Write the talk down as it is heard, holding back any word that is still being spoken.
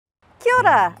Kia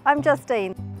ora, I'm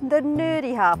Justine, the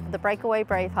nerdy half of the Breakaway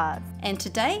Bravehearts. And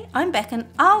today I'm back in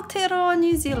Aotearoa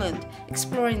New Zealand,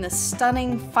 exploring the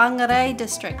stunning Whangarei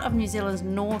District of New Zealand's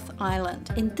North Island.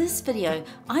 In this video,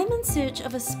 I'm in search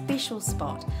of a special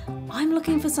spot. I'm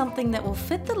looking for something that will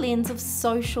fit the lens of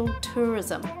social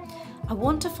tourism. I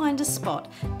want to find a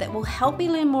spot that will help me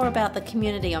learn more about the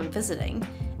community I'm visiting,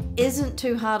 isn't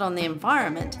too hard on the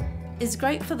environment, is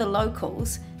great for the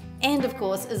locals, and of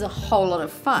course is a whole lot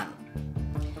of fun.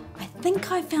 I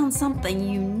think I found something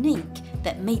unique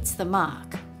that meets the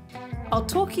mark. I'll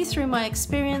talk you through my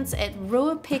experience at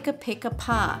Ruapekapeka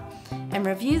Pa and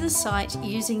review the site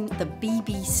using the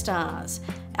BB stars,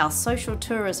 our social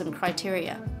tourism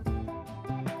criteria.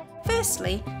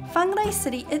 Firstly, Whangarei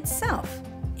City itself.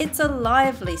 It's a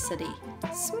lively city,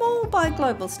 small by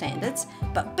global standards,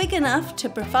 but big enough to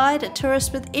provide a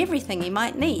tourist with everything he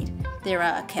might need. There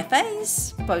are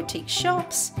cafes, boutique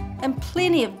shops, and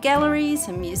plenty of galleries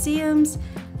and museums,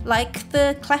 like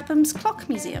the Clapham's Clock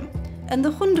Museum and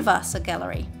the Hundavasa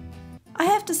Gallery. I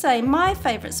have to say, my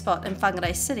favourite spot in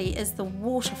Whangarei City is the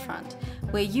waterfront,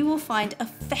 where you will find a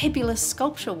fabulous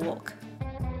sculpture walk.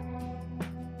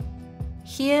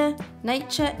 Here,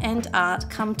 nature and art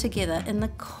come together in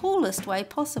the coolest way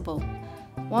possible.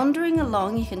 Wandering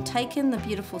along, you can take in the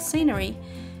beautiful scenery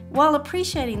while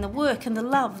appreciating the work and the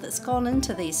love that's gone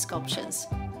into these sculptures.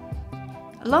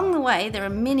 Along the way, there are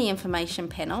many information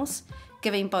panels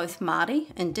giving both Māori,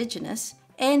 Indigenous,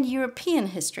 and European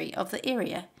history of the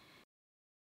area.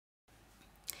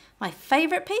 My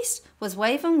favourite piece was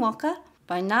Wave and Waka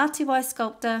by Ngāti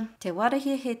sculptor Te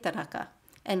Warahia He Taraka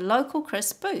and local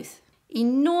Chris Booth.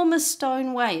 Enormous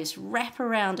stone waves wrap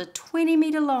around a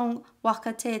 20-metre long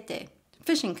waka tete,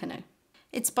 fishing canoe.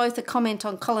 It's both a comment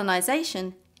on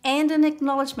colonisation and an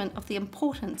acknowledgement of the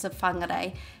importance of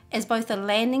Whangarei as both a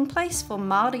landing place for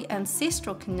Maori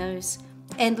ancestral canoes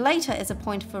and later as a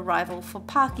point of arrival for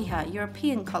Pākehā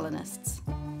European colonists.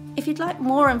 If you'd like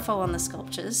more info on the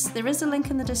sculptures, there is a link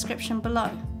in the description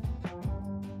below.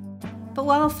 But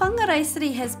while Whangarei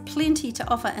City has plenty to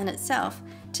offer in itself,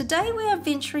 today we are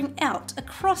venturing out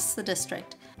across the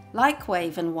district. Like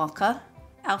Wave and Waka,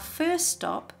 our first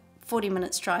stop, 40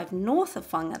 minutes drive north of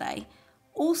Whangarei,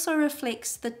 also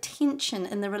reflects the tension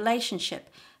in the relationship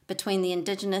between the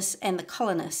Indigenous and the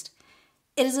colonist.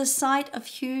 It is a site of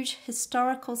huge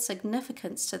historical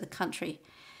significance to the country,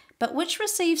 but which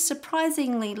receives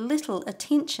surprisingly little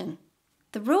attention.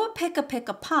 The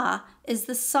Ruapekapeka Pa is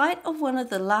the site of one of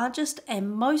the largest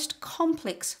and most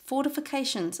complex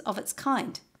fortifications of its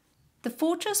kind. The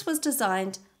fortress was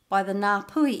designed by the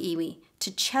Ngāpuhi iwi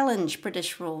to challenge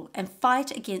British rule and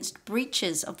fight against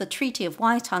breaches of the Treaty of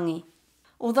Waitangi.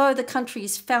 Although the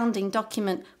country's founding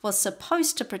document was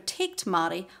supposed to protect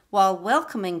Māori while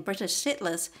welcoming British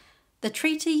settlers, the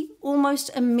treaty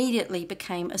almost immediately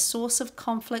became a source of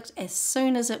conflict as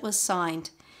soon as it was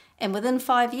signed, and within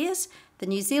 5 years, the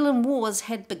New Zealand Wars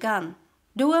had begun.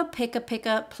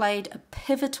 Ruapekapeka played a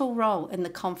pivotal role in the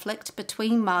conflict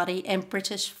between Māori and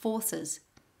British forces.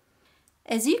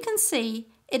 As you can see,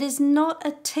 it is not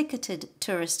a ticketed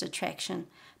tourist attraction,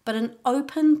 but an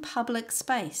open public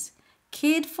space,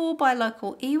 cared for by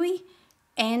local iwi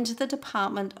and the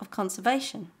Department of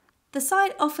Conservation. The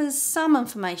site offers some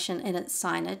information in its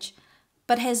signage,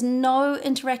 but has no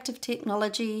interactive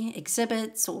technology,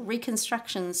 exhibits or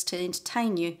reconstructions to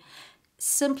entertain you,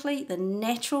 simply the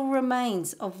natural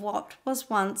remains of what was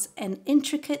once an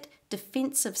intricate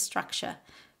defensive structure,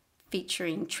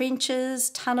 featuring trenches,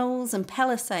 tunnels and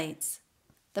palisades.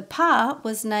 The pa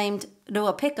was named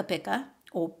Ruapekapeka,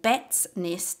 or bats'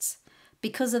 nests,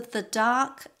 because of the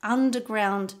dark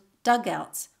underground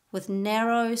dugouts with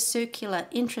narrow circular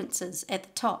entrances at the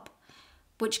top,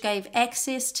 which gave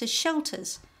access to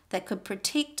shelters that could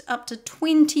protect up to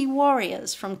 20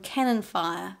 warriors from cannon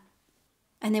fire.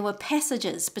 And there were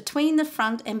passages between the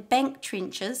front and bank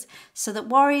trenches so that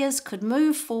warriors could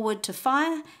move forward to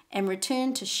fire and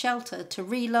return to shelter to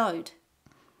reload.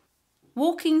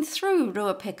 Walking through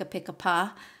Ruapekapeka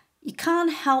Pa, you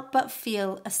can't help but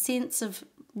feel a sense of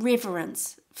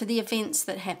reverence for the events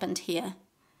that happened here.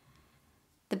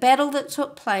 The battle that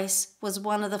took place was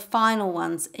one of the final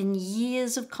ones in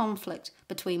years of conflict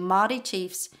between Māori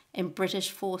chiefs and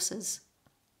British forces.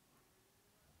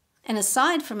 And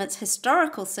aside from its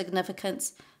historical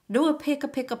significance,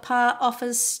 Ruapekapeka Pa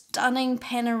offers stunning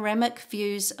panoramic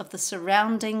views of the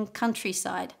surrounding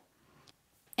countryside.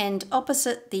 And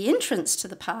opposite the entrance to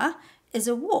the pa is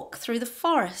a walk through the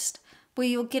forest where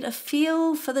you'll get a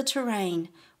feel for the terrain,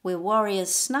 where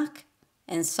warriors snuck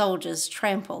and soldiers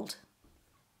trampled.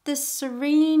 This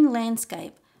serene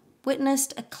landscape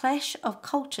witnessed a clash of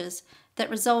cultures that that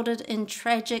resulted in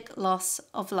tragic loss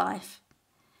of life.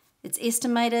 It's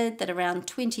estimated that around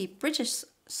 20 British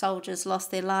soldiers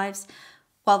lost their lives,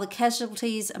 while the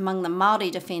casualties among the Maori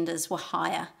defenders were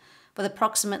higher, with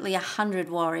approximately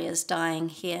 100 warriors dying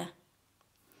here.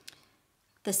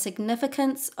 The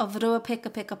significance of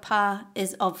Ruapekapeka Pa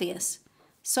is obvious,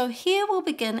 so here we'll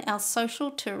begin our social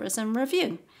tourism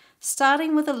review,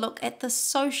 starting with a look at the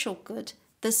social good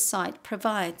this site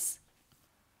provides.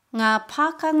 Ngā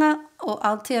pakanga o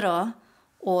Aotearoa,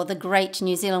 or the Great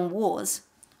New Zealand Wars,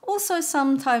 also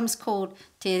sometimes called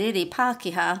Te Rere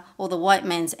Pākehā or the White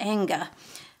Man's Anger,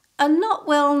 are not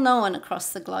well known across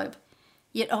the globe,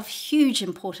 yet of huge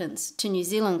importance to New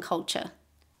Zealand culture.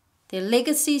 Their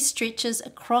legacy stretches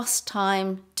across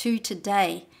time to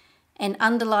today and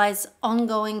underlies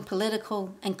ongoing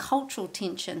political and cultural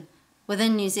tension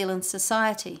within New Zealand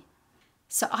society.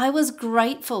 So I was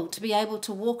grateful to be able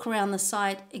to walk around the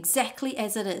site exactly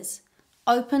as it is,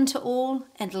 open to all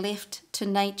and left to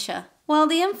nature. While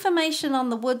the information on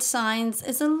the wood signs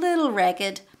is a little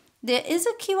ragged, there is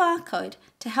a QR code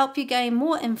to help you gain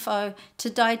more info to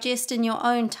digest in your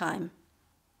own time.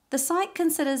 The site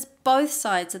considers both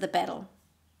sides of the battle.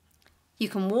 You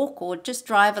can walk or just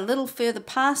drive a little further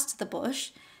past the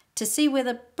bush to see where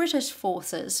the British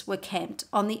forces were camped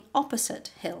on the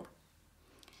opposite hill.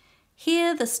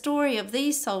 Here, the story of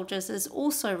these soldiers is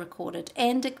also recorded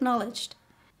and acknowledged.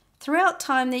 Throughout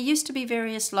time, there used to be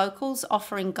various locals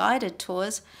offering guided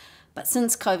tours, but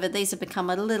since COVID, these have become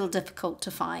a little difficult to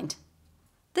find.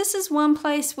 This is one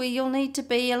place where you'll need to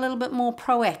be a little bit more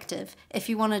proactive if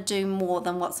you want to do more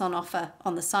than what's on offer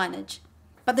on the signage.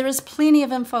 But there is plenty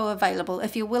of info available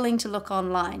if you're willing to look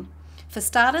online. For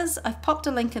starters, I've popped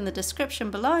a link in the description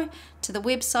below to the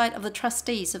website of the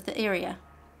trustees of the area.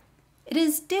 It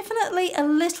is definitely a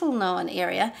little known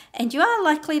area and you are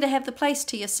likely to have the place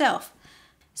to yourself.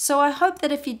 So I hope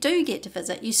that if you do get to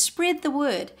visit, you spread the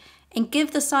word and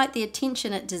give the site the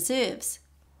attention it deserves.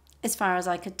 As far as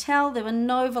I could tell, there were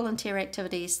no volunteer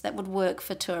activities that would work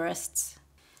for tourists.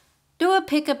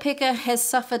 Ruapekapeka has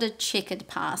suffered a checkered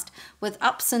past, with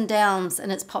ups and downs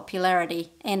in its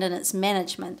popularity and in its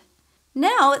management.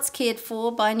 Now it's cared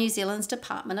for by New Zealand's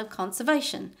Department of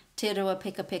Conservation, Te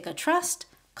Ruapekapeka Trust,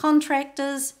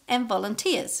 contractors and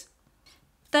volunteers.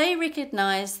 They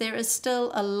recognise there is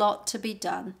still a lot to be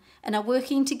done and are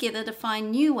working together to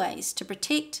find new ways to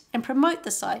protect and promote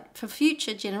the site for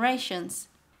future generations.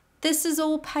 This is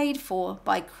all paid for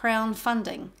by Crown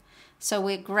funding, so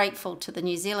we're grateful to the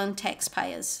New Zealand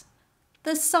taxpayers.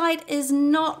 The site is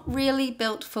not really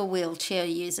built for wheelchair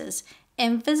users,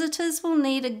 and visitors will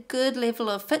need a good level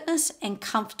of fitness and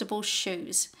comfortable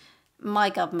shoes.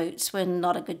 My gumboots were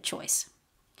not a good choice.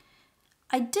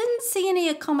 I didn't see any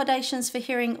accommodations for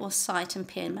hearing or sight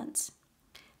impairments.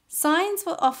 Signs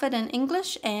were offered in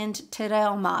English and Te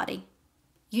Reo Māori.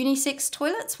 Unisex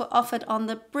toilets were offered on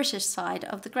the British side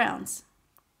of the grounds.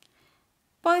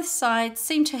 Both sides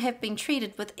seem to have been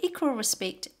treated with equal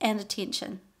respect and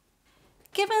attention.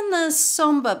 Given the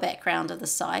sombre background of the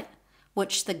site,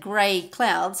 which the grey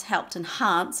clouds helped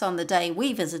enhance on the day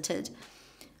we visited,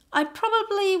 I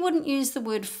probably wouldn't use the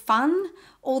word fun,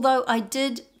 although I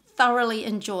did thoroughly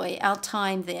enjoy our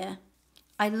time there.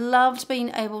 I loved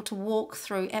being able to walk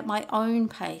through at my own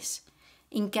pace,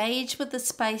 engage with the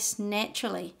space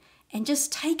naturally, and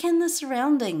just take in the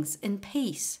surroundings in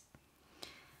peace.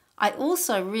 I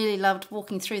also really loved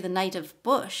walking through the native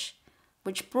bush,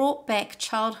 which brought back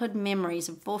childhood memories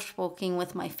of bushwalking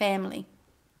with my family.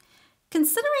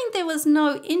 Considering there was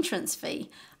no entrance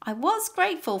fee, I was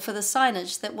grateful for the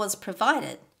signage that was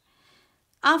provided.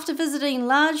 After visiting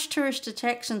large tourist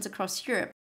attractions across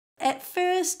Europe, at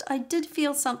first I did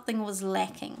feel something was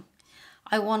lacking.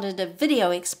 I wanted a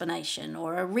video explanation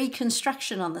or a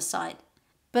reconstruction on the site.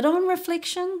 But on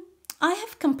reflection, I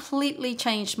have completely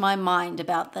changed my mind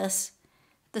about this.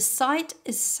 The site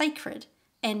is sacred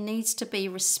and needs to be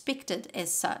respected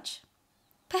as such.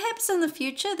 Perhaps in the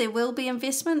future there will be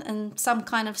investment in some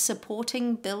kind of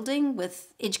supporting building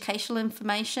with educational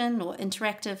information or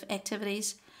interactive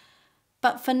activities.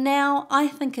 But for now, I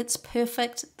think it's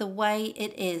perfect the way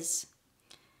it is.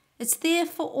 It's there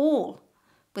for all,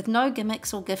 with no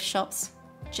gimmicks or gift shops,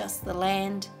 just the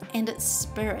land and its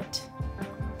spirit.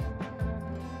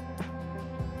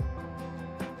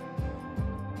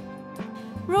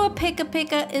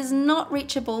 Ruapekapeka is not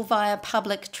reachable via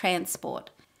public transport.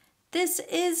 This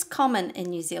is common in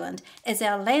New Zealand, as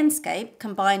our landscape,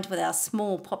 combined with our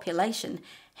small population,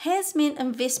 has meant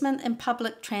investment in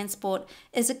public transport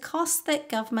is a cost that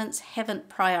governments haven't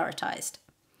prioritised.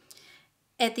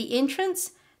 At the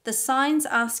entrance, the signs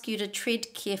ask you to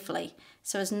tread carefully,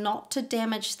 so as not to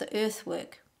damage the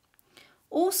earthwork.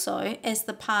 Also, as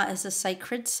the pa is a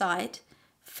sacred site,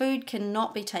 food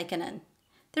cannot be taken in.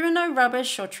 There are no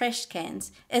rubbish or trash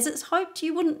cans, as it's hoped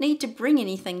you wouldn't need to bring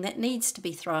anything that needs to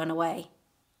be thrown away.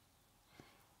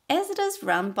 As it is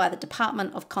run by the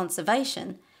Department of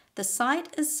Conservation, the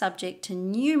site is subject to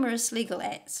numerous legal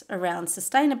acts around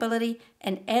sustainability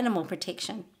and animal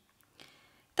protection.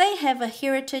 They have a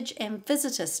heritage and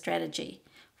visitor strategy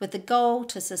with the goal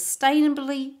to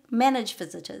sustainably manage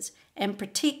visitors and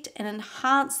protect and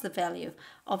enhance the value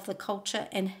of the culture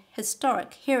and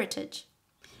historic heritage.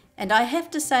 And I have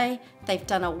to say, they've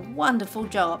done a wonderful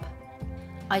job.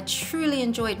 I truly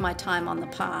enjoyed my time on the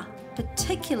pa,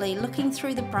 particularly looking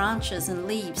through the branches and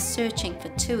leaves searching for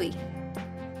tui.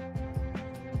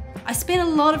 I spent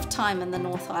a lot of time in the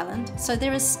North Island, so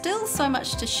there is still so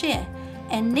much to share.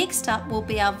 And next up will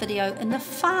be our video in the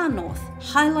far north,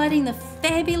 highlighting the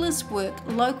fabulous work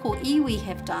local iwi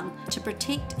have done to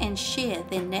protect and share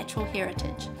their natural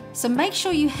heritage. So make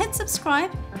sure you hit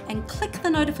subscribe and click the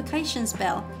notifications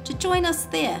bell to join us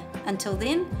there. Until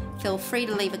then, feel free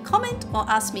to leave a comment or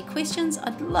ask me questions.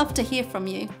 I'd love to hear from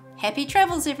you. Happy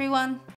travels, everyone!